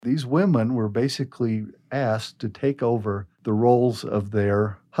These women were basically asked to take over the roles of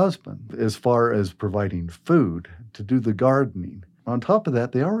their husband as far as providing food, to do the gardening. On top of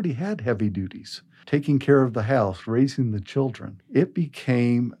that, they already had heavy duties, taking care of the house, raising the children. It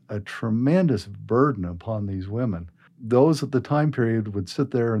became a tremendous burden upon these women. Those at the time period would sit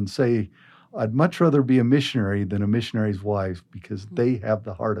there and say, I'd much rather be a missionary than a missionary's wife because they have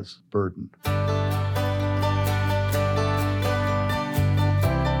the hardest burden.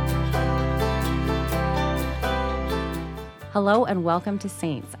 Hello and welcome to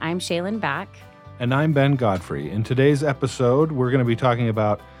Saints. I'm Shaylin Back. And I'm Ben Godfrey. In today's episode, we're going to be talking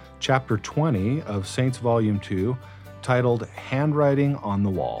about Chapter 20 of Saints Volume 2, titled Handwriting on the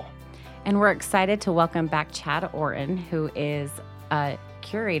Wall. And we're excited to welcome back Chad Orton, who is a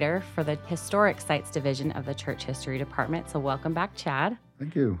curator for the Historic Sites Division of the Church History Department. So welcome back, Chad.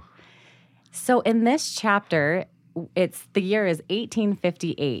 Thank you. So in this chapter, the year is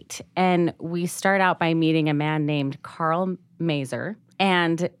 1858, and we start out by meeting a man named Carl Maser,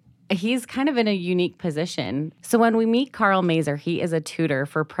 and he's kind of in a unique position. So when we meet Carl Maser, he is a tutor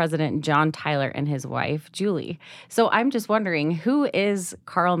for President John Tyler and his wife, Julie. So I'm just wondering, who is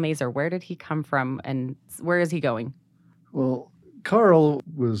Carl Maser? Where did he come from, and where is he going? Well, Carl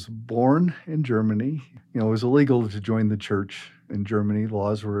was born in Germany. It was illegal to join the church in Germany.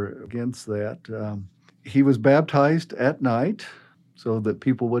 Laws were against that. He was baptized at night so that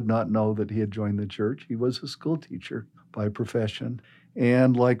people would not know that he had joined the church. He was a school teacher by profession.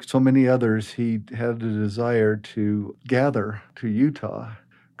 And like so many others, he had a desire to gather to Utah.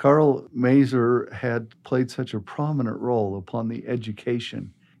 Carl Maser had played such a prominent role upon the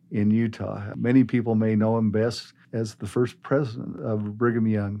education in Utah. Many people may know him best as the first president of Brigham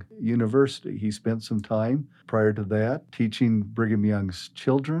Young University. He spent some time prior to that teaching Brigham Young's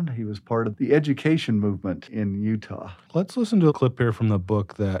children. He was part of the education movement in Utah. Let's listen to a clip here from the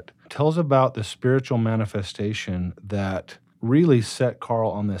book that tells about the spiritual manifestation that really set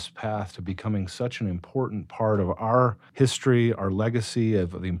Carl on this path to becoming such an important part of our history, our legacy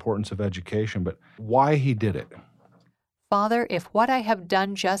of the importance of education, but why he did it. Father, if what I have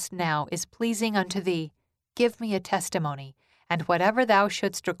done just now is pleasing unto thee, give me a testimony, and whatever thou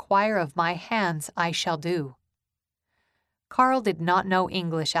shouldst require of my hands I shall do. Carl did not know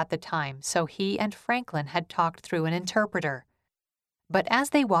English at the time, so he and Franklin had talked through an interpreter. But as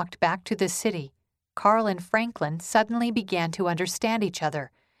they walked back to the city, Carl and Franklin suddenly began to understand each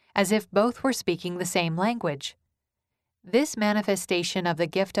other, as if both were speaking the same language. This manifestation of the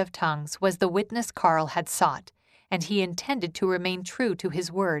gift of tongues was the witness Carl had sought, and he intended to remain true to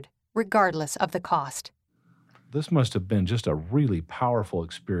his word, regardless of the cost. This must have been just a really powerful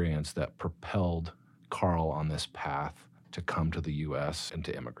experience that propelled Carl on this path to come to the U.S. and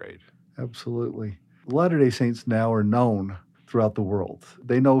to immigrate. Absolutely. Latter-day Saints now are known throughout the world.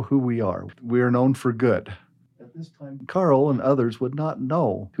 They know who we are. We are known for good. At this time, Carl and others would not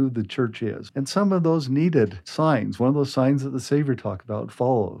know who the church is. And some of those needed signs. One of those signs that the Savior talked about,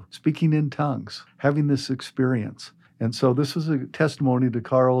 follow, speaking in tongues, having this experience. And so this was a testimony to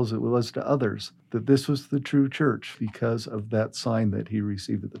Carl as it was to others that this was the true church because of that sign that he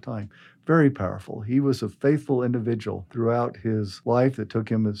received at the time. Very powerful. He was a faithful individual throughout his life. That took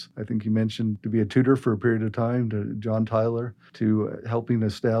him, as I think you mentioned, to be a tutor for a period of time to John Tyler, to helping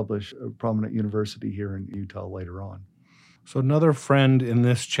establish a prominent university here in Utah later on. So another friend in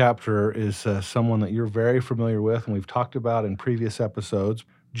this chapter is someone that you're very familiar with and we've talked about in previous episodes.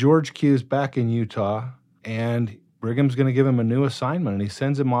 George Q's back in Utah, and Brigham's going to give him a new assignment, and he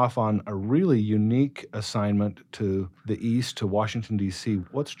sends him off on a really unique assignment to the east, to Washington, D.C.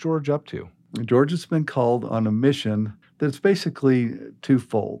 What's George up to? George has been called on a mission that's basically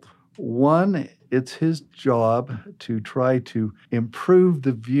twofold. One, it's his job to try to improve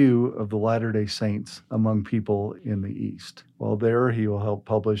the view of the Latter-day Saints among people in the East. While there, he will help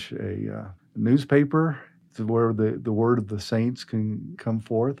publish a newspaper where the word of the saints can come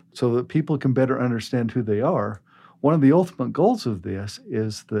forth so that people can better understand who they are. One of the ultimate goals of this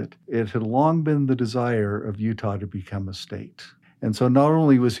is that it had long been the desire of Utah to become a state. And so not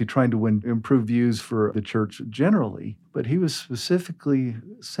only was he trying to improve views for the church generally, but he was specifically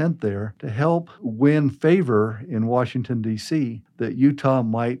sent there to help win favor in Washington, D.C., that Utah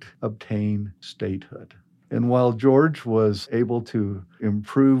might obtain statehood. And while George was able to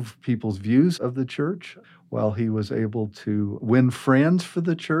improve people's views of the church, while he was able to win friends for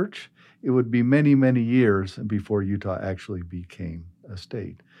the church, it would be many, many years before Utah actually became a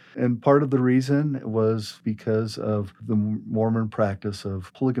state. And part of the reason was because of the Mormon practice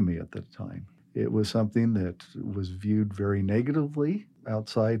of polygamy at that time. It was something that was viewed very negatively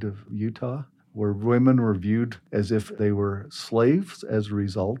outside of Utah. where women were viewed as if they were slaves as a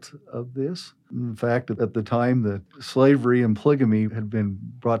result of this. In fact, at the time that slavery and polygamy had been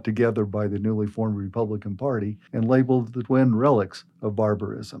brought together by the newly formed Republican Party and labeled the twin relics of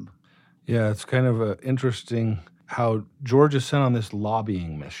barbarism. Yeah, it's kind of interesting how George is sent on this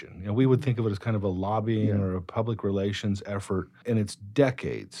lobbying mission. You know, we would think of it as kind of a lobbying or a public relations effort, and it's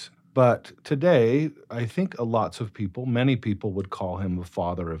decades. But today, I think many people would call him the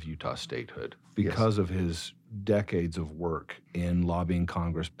father of Utah statehood because of his decades of work in lobbying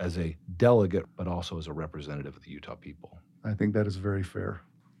Congress as a delegate, but also as a representative of the Utah people. I think that is very fair.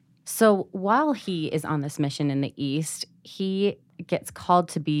 So while he is on this mission in the East, he gets called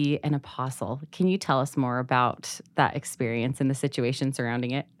to be an apostle. Can you tell us more about that experience and the situation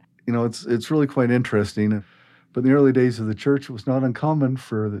surrounding it? You know, it's really quite interesting. But in the early days of the church, it was not uncommon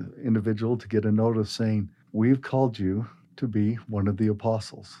for the individual to get a notice saying, "We've called you to be one of the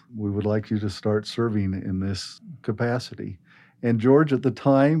apostles. We would like you to start serving in this capacity." And George at the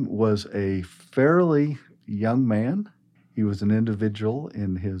time was a fairly young man. He was an individual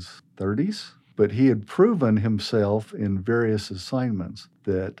in his 30s, but he had proven himself in various assignments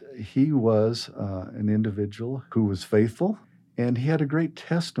that he was an individual who was faithful, and he had a great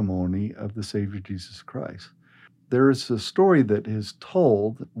testimony of the Savior Jesus Christ. There is a story that is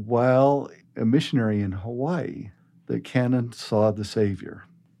told while a missionary in Hawaii that Cannon saw the Savior.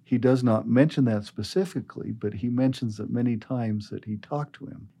 He does not mention that specifically, but he mentions that many times that he talked to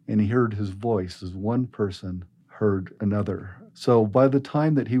him and he heard his voice as one person heard another. So by the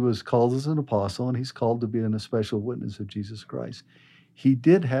time that he was called as an apostle and he's called to be a special witness of Jesus Christ, he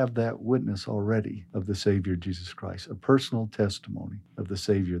did have that witness already of the Savior Jesus Christ, a personal testimony of the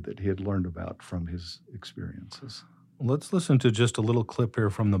Savior that he had learned about from his experiences. Let's listen to just a little clip here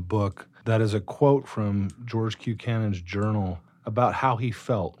from the book that is a quote from George Q. Cannon's journal about how he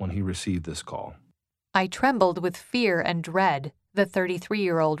felt when he received this call. "I trembled with fear and dread," the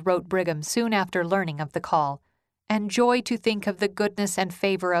 33-year-old wrote Brigham soon after learning of the call, "and joy to think of the goodness and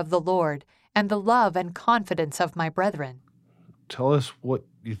favor of the Lord and the love and confidence of my brethren." Tell us what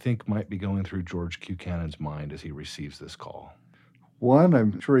you think might be going through George Q. Cannon's mind as he receives this call. One,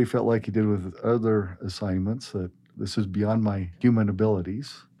 I'm sure he felt like he did with other assignments, that this is beyond my human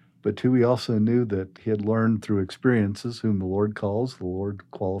abilities. But two, he also knew that he had learned through experiences whom the Lord calls, the Lord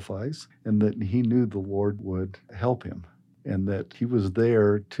qualifies, and that he knew the Lord would help him, and that he was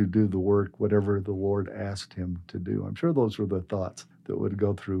there to do the work, whatever the Lord asked him to do. I'm sure those were the thoughts that would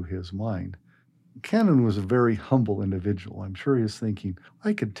go through his mind. Cannon was a very humble individual. I'm sure he was thinking,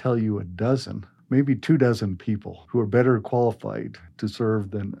 I could tell you a dozen, maybe 24 people who are better qualified to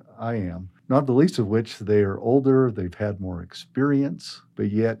serve than I am, not the least of which they are older, they've had more experience,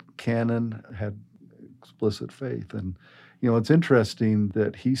 but yet Cannon had explicit faith. And, you know, it's interesting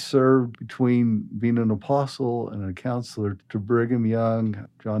that he served between being an apostle and a counselor to Brigham Young,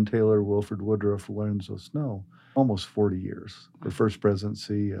 John Taylor, Wilford Woodruff, Lorenzo Snow, almost 40 years, the First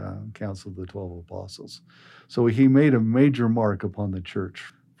Presidency, Council of the 12 Apostles. So he made a major mark upon the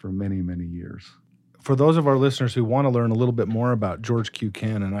church for many, many years. For those of our listeners who want to learn a little bit more about George Q.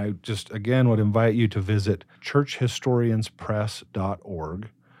 Cannon, I just, again, would invite you to visit churchhistorianspress.org.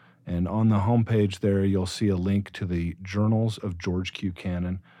 And on the homepage there, you'll see a link to the Journals of George Q.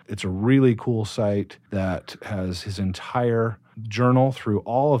 Cannon. It's a really cool site that has his entire journal through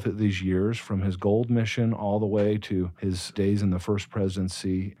all of these years, from his gold mission all the way to his days in the First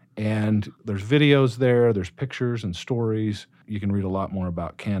Presidency. And there's videos there, there's pictures and stories. You can read a lot more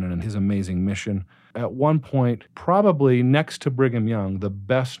about Cannon and his amazing mission. At one point, probably next to Brigham Young, the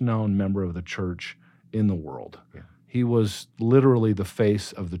best-known member of the church in the world. Yeah. He was literally the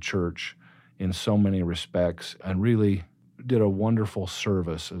face of the church in so many respects and really did a wonderful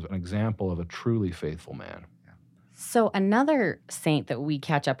service as an example of a truly faithful man. So another saint that we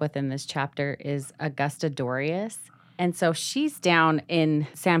catch up with in this chapter is Augusta Dorius. And so she's down in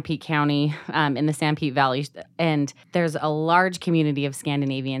Sanpete County, in the Sanpete Valley, and there's a large community of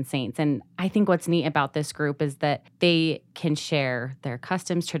Scandinavian saints. And I think what's neat about this group is that they can share their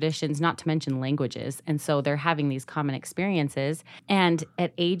customs, traditions, not to mention languages. And so they're having these common experiences. And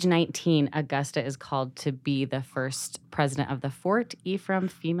at age 19, Augusta is called to be the first president of the Fort Ephraim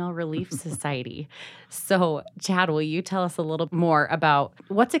Female Relief Society. So, Chad, will you tell us a little more about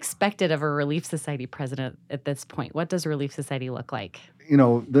what's expected of a Relief Society president at this point? What does Relief Society look like? You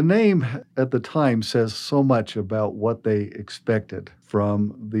know, the name at the time says so much about what they expected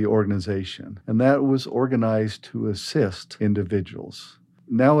from the organization, and that was organized to assist individuals.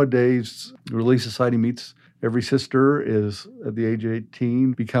 Nowadays, the Relief Society meets. Every sister is, at the age of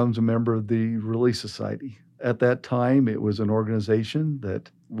 18, becomes a member of the Relief Society. At that time, it was an organization that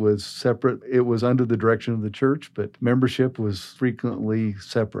was separate. It was under the direction of the church, but membership was frequently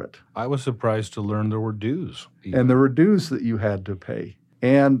separate. I was surprised to learn there were dues. even. And there were dues that you had to pay.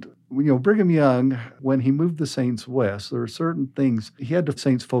 And Brigham Young, when he moved the Saints west, there were certain things, he had the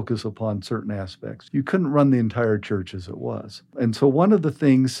Saints focus upon certain aspects. You couldn't run the entire church as it was. And so one of the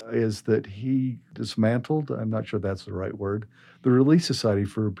things is that he dismantled, I'm not sure that's the right word, the Relief Society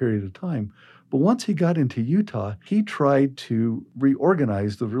for a period of time. But once he got into Utah, he tried to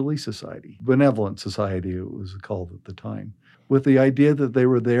reorganize the Relief Society, Benevolent Society it was called at the time, with the idea that they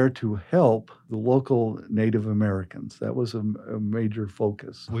were there to help the local Native Americans. That was a major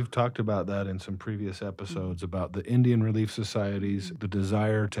focus. We've talked about that in some previous episodes about the Indian Relief Societies, the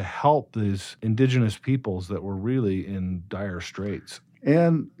desire to help these indigenous peoples that were really in dire straits.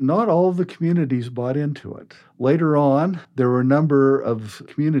 And not all of the communities bought into it. Later on, there were a number of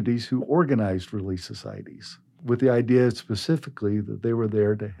communities who organized relief societies with the idea specifically that they were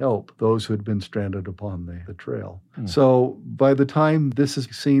there to help those who had been stranded upon the trail. So by the time this is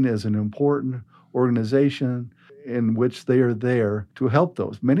seen as an important organization in which they are there to help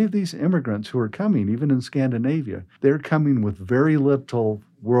those, many of these immigrants who are coming, even in Scandinavia, they're coming with very little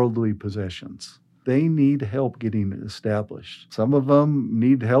worldly possessions. They need help getting established. Some of them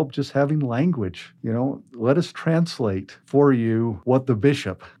need help just having language. Let us translate for you what the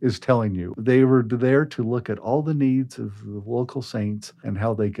bishop is telling you. They were there to look at all the needs of the local saints and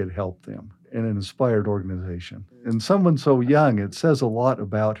how they could help them in an inspired organization. And someone so young, it says a lot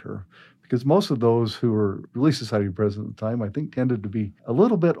about her, because most of those who were Relief Society president at the time, I think, tended to be a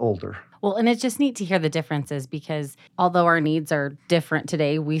little bit older. Well, and it's just neat to hear the differences because although our needs are different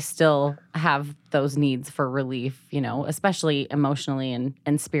today, we still have those needs for relief, especially emotionally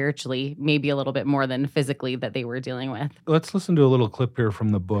and spiritually, maybe a little bit more than physically that they were dealing with. Let's listen to a little clip here from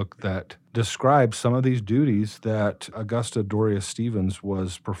the book that describes some of these duties that Augusta Doria Stevens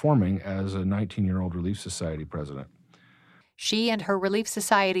was performing as a 19-year-old Relief Society president. She and her Relief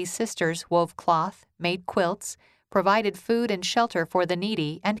Society sisters wove cloth, made quilts, provided food and shelter for the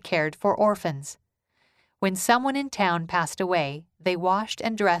needy, and cared for orphans. When someone in town passed away, they washed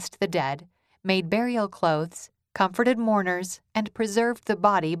and dressed the dead, made burial clothes, comforted mourners, and preserved the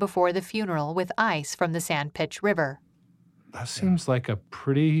body before the funeral with ice from the Sandpitch River. That seems like a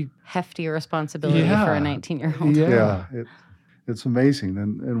pretty hefty responsibility for a 19-year-old. Yeah, it's amazing.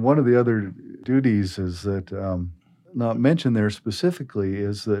 And one of the other duties is that, not mentioned there specifically,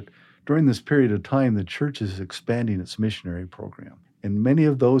 is that during this period of time, the church is expanding its missionary program. And many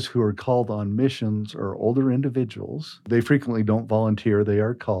of those who are called on missions are older individuals. They frequently don't volunteer, they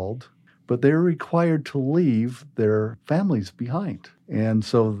are called, but they're required to leave their families behind. And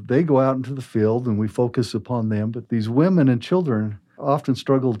so they go out into the field and we focus upon them. But these women and children often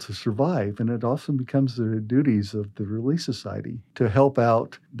struggle to survive, and it often becomes the duties of the Relief Society to help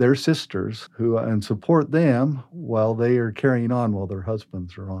out their sisters and support them while they are carrying on while their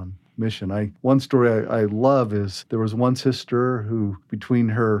husbands are on mission. One story I love is there was one sister who, between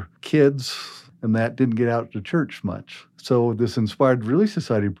her kids and that, didn't get out to church much. So this inspired Relief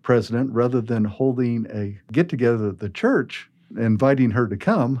Society president, rather than holding a get-together at the church, inviting her to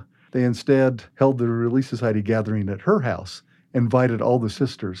come, they instead held the Relief Society gathering at her house, invited all the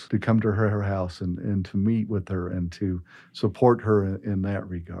sisters to come to her house and to meet with her and to support her in that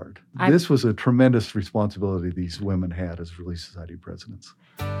regard. This was a tremendous responsibility these women had as Relief Society presidents.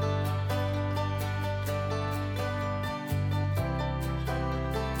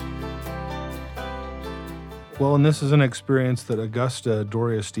 Well, and this is an experience that Augusta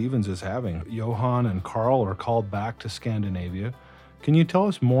Doria Stevens is having. Johann and Carl are called back to Scandinavia. Can you tell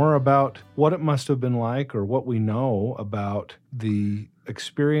us more about what it must have been like, or what we know about the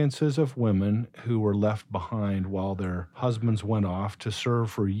experiences of women who were left behind while their husbands went off to serve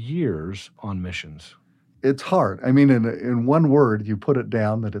for years on missions? It's hard. I mean, in one word, you put it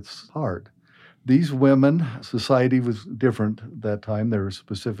down that it's hard. These women, society was different at that time. There was a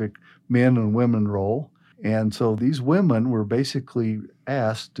specific men and women role. And so these women were basically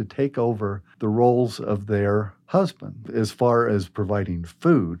asked to take over the roles of their husband as far as providing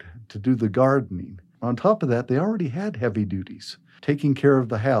food, to do the gardening. On top of that, they already had heavy duties, taking care of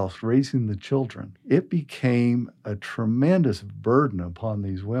the house, raising the children. It became a tremendous burden upon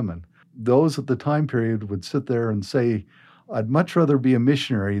these women. Those at the time period would sit there and say, I'd much rather be a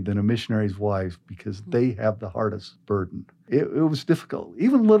missionary than a missionary's wife because they have the hardest burden. It was difficult.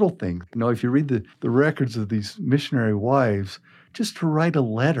 Even little things. If you read the records of these missionary wives, just to write a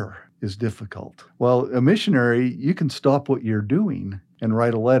letter is difficult. Well, a missionary, you can stop what you're doing and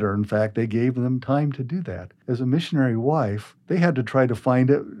write a letter. In fact, they gave them time to do that. as a missionary wife, they had to try to find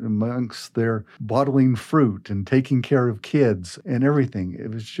it amongst their bottling fruit and taking care of kids and everything.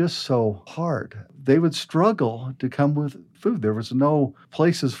 It was just so hard. They would struggle to come with food. There was no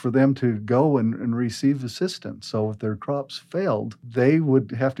places for them to go and receive assistance. So if their crops failed, they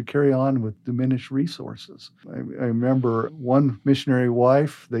would have to carry on with diminished resources. I remember one missionary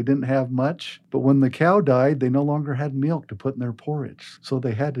wife, they didn't have much, but when the cow died, they no longer had milk to put in their porridge. So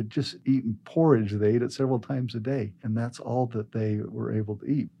they had to just eat porridge. They ate it several times a day, and that's all that they were able to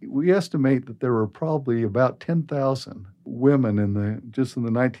eat. We estimate that there were probably about 10,000 women just in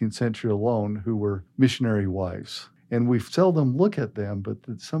the 19th century alone who were missionary wives. And we seldom look at them, but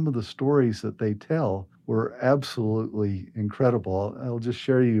some of the stories that they tell were absolutely incredible. I'll just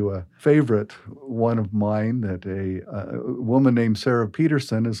share you a favorite one of mine that a woman named Sarah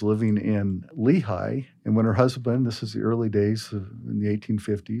Peterson is living in Lehi. And when her husband, this is the early days in the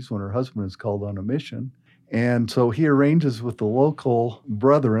 1850s, when her husband is called on a mission. And so he arranges with the local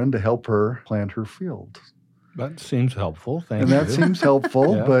brethren to help her plant her fields. That seems helpful. Thank you. And that seems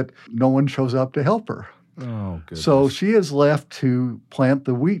helpful, Yeah. but no one shows up to help her. Oh, goodness. So she is left to plant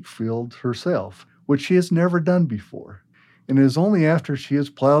the wheat field herself, which she has never done before. And it is only after she has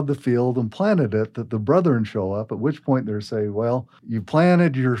plowed the field and planted it that the brethren show up, at which point they're saying, well, you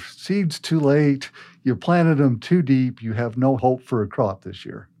planted your seeds too late, you planted them too deep, you have no hope for a crop this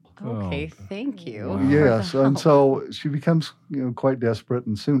year. Okay, thank you. Wow. Yes, for the and help. so she becomes quite desperate,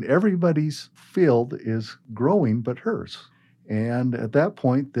 and soon everybody's field is growing but hers. And at that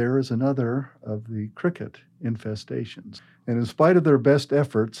point, there is another of the cricket infestations. And in spite of their best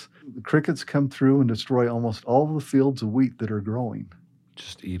efforts, the crickets come through and destroy almost all the fields of wheat that are growing.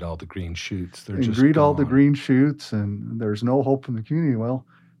 Just eat all the green shoots. They're And just greet all the gone. green shoots, and there's no hope in the community. Well,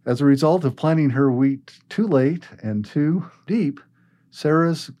 as a result of planting her wheat too late and too deep,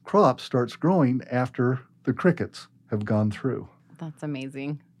 Sarah's crop starts growing after the crickets have gone through. That's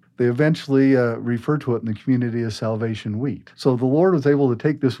amazing. They eventually refer to it in the community as salvation wheat. So the Lord was able to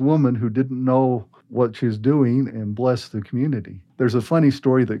take this woman who didn't know what she was doing and bless the community. There's a funny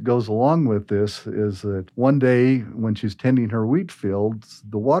story that goes along with this, is that one day when she's tending her wheat fields,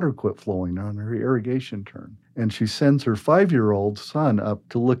 the water quit flowing on her irrigation turn. And she sends her 5-year-old son up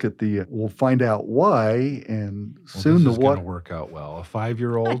to look at we'll find out why, and soon this the is going water, to work out well. A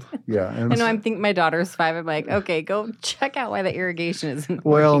 5-year-old? yeah. And I know I'm thinking my daughter's 5. I'm like, okay, go check out why the irrigation isn't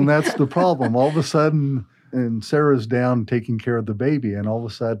well, and working. that's the problem. All of a sudden, and Sarah's down taking care of the baby, and all of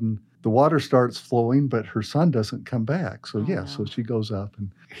a sudden the water starts flowing, but her son doesn't come back. So Oh, so no. she goes up,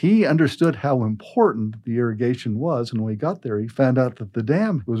 and he understood how important the irrigation was. And when he got there, he found out that the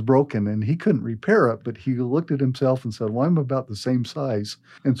dam was broken and he couldn't repair it, but he looked at himself and said, well, I'm about the same size.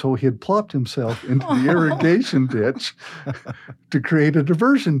 And so he had plopped himself into the irrigation ditch to create a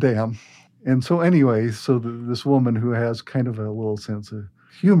diversion dam. And so anyway, this woman who has kind of a little sense of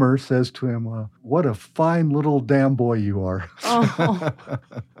humor says to him, what a fine little dam boy you are. Oh,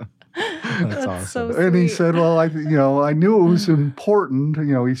 That's awesome. so And he sweet. said, well, I knew it was important.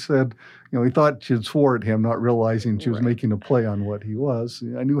 He said, he thought she'd swore at him, not realizing she was Right. making a play on what he was.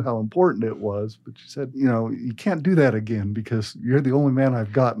 I knew how important it was, but she said, you can't do that again because you're the only man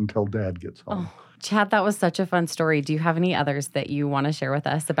I've got until Dad gets home. Oh, Chad, that was such a fun story. Do you have any others that you want to share with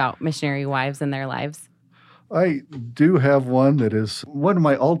us about missionary wives and their lives? I do have one that is one of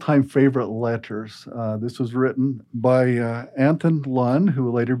my all-time favorite letters. This was written by Anthon Lunn, who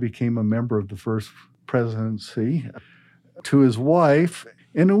later became a member of the First Presidency, to his wife,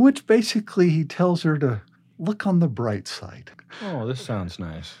 in which basically he tells her to look on the bright side. Oh, this sounds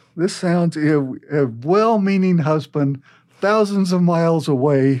nice. This sounds a well-meaning husband thousands of miles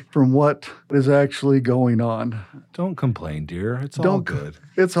away from what is actually going on. Don't complain, dear. It's all Don't- good.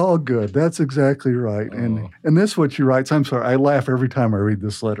 It's all good. That's exactly right. Oh. And this is what she writes. I'm sorry, I laugh every time I read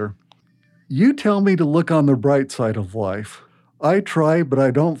this letter. You tell me to look on the bright side of life. I try, but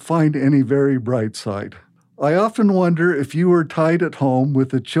I don't find any very bright side. I often wonder if you were tied at home with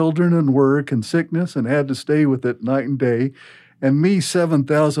the children and work and sickness and had to stay with it night and day, and me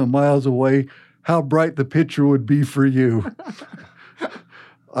 7,000 miles away, how bright the picture would be for you.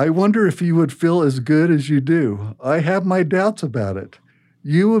 I wonder if you would feel as good as you do. I have my doubts about it.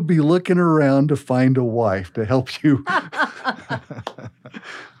 You would be looking around to find a wife to help you.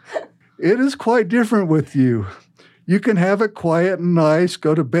 It is quite different with you. You can have it quiet and nice,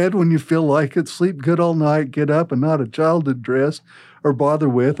 go to bed when you feel like it, sleep good all night, get up and not a child to dress or bother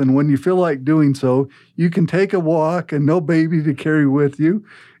with. And when you feel like doing so, you can take a walk and no baby to carry with you.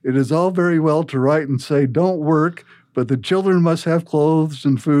 It is all very well to write and say, don't work, but the children must have clothes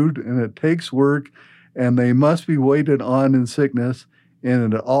and food, and it takes work, and they must be waited on in sickness,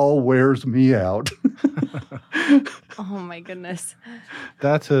 and it all wears me out. Oh my goodness.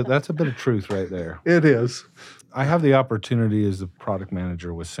 That's a bit of truth right there. It is. I have the opportunity as the product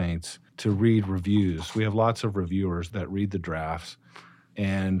manager with Saints to read reviews. We have lots of reviewers that read the drafts.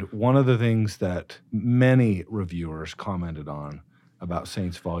 And one of the things that many reviewers commented on about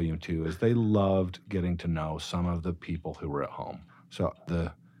Saints Volume 2 is they loved getting to know some of the people who were at home. So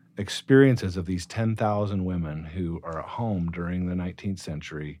the experiences of these 10,000 women who are at home during the 19th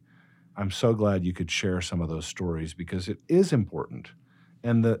century, I'm so glad you could share some of those stories because it is important.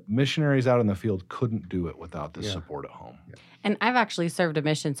 And the missionaries out in the field couldn't do it without the support at home. Yeah. And I've actually served a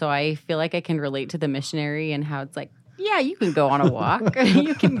mission, so I feel like I can relate to the missionary and how it's like, yeah, you can go on a walk.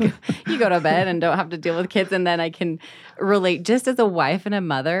 You go to bed and don't have to deal with kids. And then I can relate just as a wife and a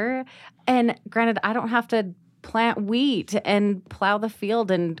mother. And granted, I don't have to plant wheat and plow the field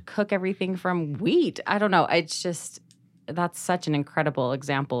and cook everything from wheat. I don't know. It's just, that's such an incredible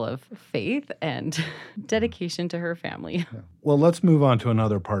example of faith and dedication to her family. Yeah. Well, let's move on to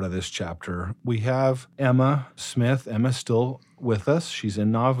another part of this chapter. We have Emma Smith. Emma's still with us. She's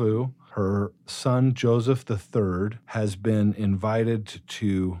in Nauvoo. Her son, Joseph III, has been invited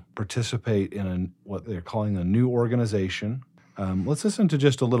to participate in what they're calling a new organization. Let's listen to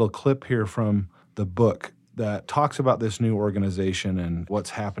just a little clip here from the book that talks about this new organization and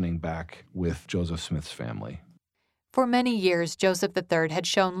what's happening back with Joseph Smith's family. For many years, Joseph III had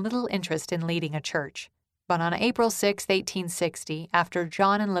shown little interest in leading a church. But on April 6, 1860, after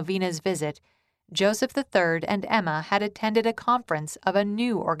John and Lavina's visit, Joseph III and Emma had attended a conference of a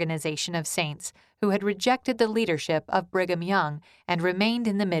new organization of saints who had rejected the leadership of Brigham Young and remained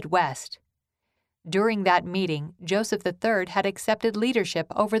in the Midwest. During that meeting, Joseph III had accepted leadership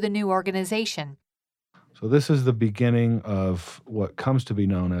over the new organization. So this is the beginning of what comes to be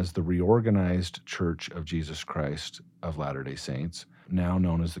known as the Reorganized Church of Jesus Christ of Latter-day Saints, now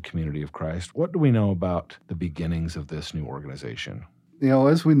known as the Community of Christ. What do we know about the beginnings of this new organization? You know,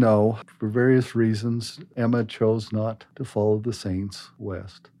 as we know, for various reasons, Emma chose not to follow the saints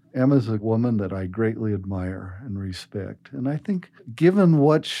west. Emma's a woman that I greatly admire and respect. And I think given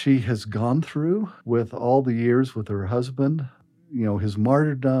what she has gone through with all the years with her husband, you know, his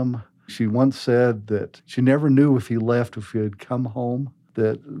martyrdom, she once said that she never knew if he left, if he had come home,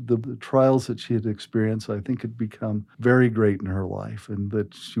 that the trials that she had experienced, I think, had become very great in her life and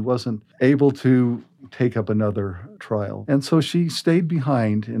that she wasn't able to take up another trial. And so she stayed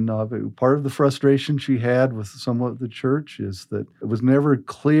behind in Nauvoo. Part of the frustration she had with somewhat the church is that it was never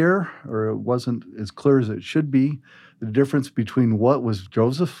clear, or it wasn't as clear as it should be, the difference between what was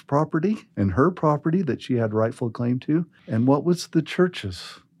Joseph's property and her property that she had rightful claim to, and what was the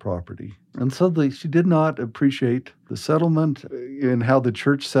church's property. And so she did not appreciate the settlement and how the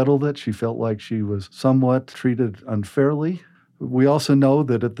church settled it. She felt like she was somewhat treated unfairly. We also know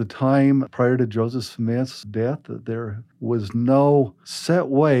that at the time prior to Joseph Smith's death, that there was no set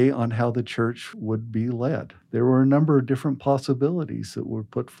way on how the church would be led. There were a number of different possibilities that were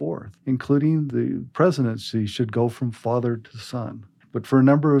put forth, including the presidency should go from father to son. But for a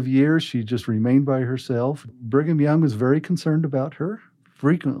number of years, she just remained by herself. Brigham Young was very concerned about her.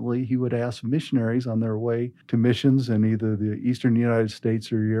 Frequently, he would ask missionaries on their way to missions in either the eastern United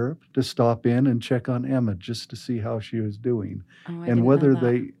States or Europe to stop in and check on Emma just to see how she was doing and whether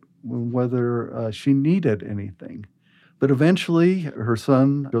she needed anything. But eventually, her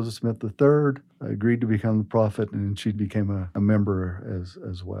son, Joseph Smith III, agreed to become the prophet, and she became a member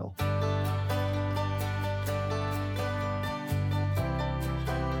as well.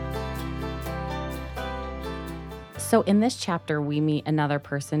 So in this chapter, we meet another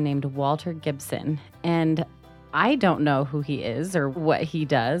person named Walter Gibson, and I don't know who he is or what he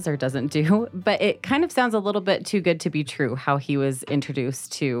does or doesn't do, but it kind of sounds a little bit too good to be true how he was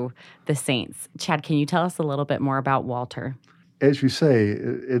introduced to the saints. Chad, can you tell us a little bit more about Walter? As you say,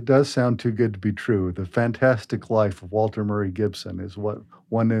 it does sound too good to be true. The fantastic life of Walter Murray Gibson is what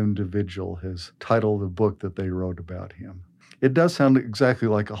one individual has titled a book that they wrote about him. It does sound exactly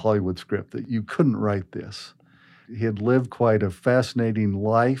like a Hollywood script, that you couldn't write this. He had lived quite a fascinating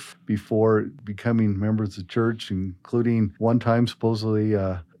life before becoming members of the church, including one time supposedly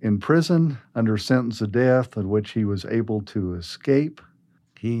in prison under sentence of death, in which he was able to escape.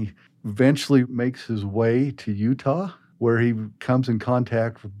 He eventually makes his way to Utah, where he comes in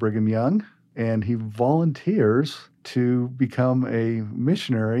contact with Brigham Young, and he volunteers to become a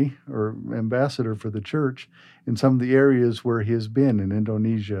missionary or ambassador for the church in some of the areas where he has been in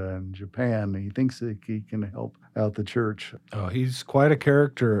Indonesia and Japan. He thinks that he can help out the church. Oh, he's quite a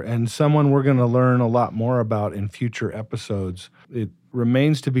character and someone we're going to learn a lot more about in future episodes. It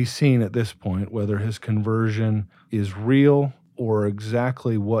remains to be seen at this point whether his conversion is real or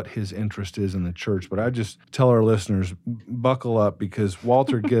exactly what his interest is in the church. But I just tell our listeners, buckle up, because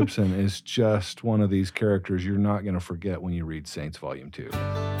Walter Gibson is just one of these characters you're not going to forget when you read Saints Volume 2.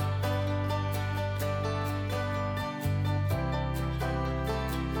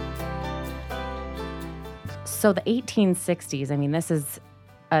 So the 1860s, I mean, this is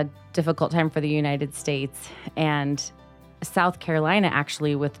a difficult time for the United States, and South Carolina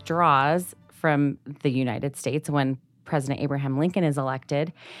actually withdraws from the United States when President Abraham Lincoln is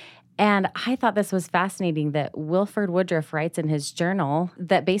elected. And I thought this was fascinating that Wilford Woodruff writes in his journal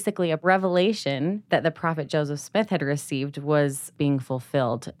that basically a revelation that the prophet Joseph Smith had received was being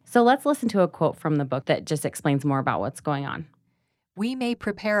fulfilled. So let's listen to a quote from the book that just explains more about what's going on. We may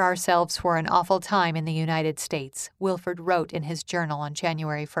prepare ourselves for an awful time in the United States, Wilford wrote in his journal on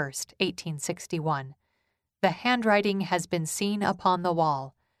January 1st, 1861. The handwriting has been seen upon the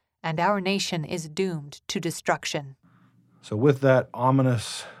wall, and our nation is doomed to destruction. So with that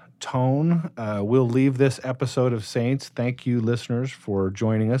ominous tone, we'll leave this episode of Saints. Thank you, listeners, for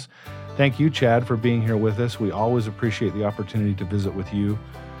joining us. Thank you, Chad, for being here with us. We always appreciate the opportunity to visit with you.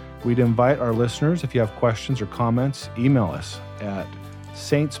 We'd invite our listeners, if you have questions or comments, email us at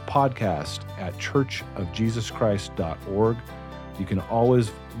saintspodcast@churchofjesuschrist.org. You can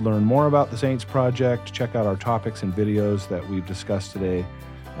always learn more about the Saints Project, check out our topics and videos that we've discussed today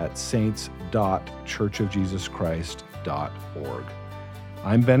at saints.churchofjesuschrist.org.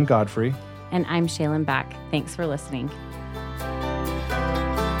 I'm Ben Godfrey. And I'm Shaylin Back. Thanks for listening.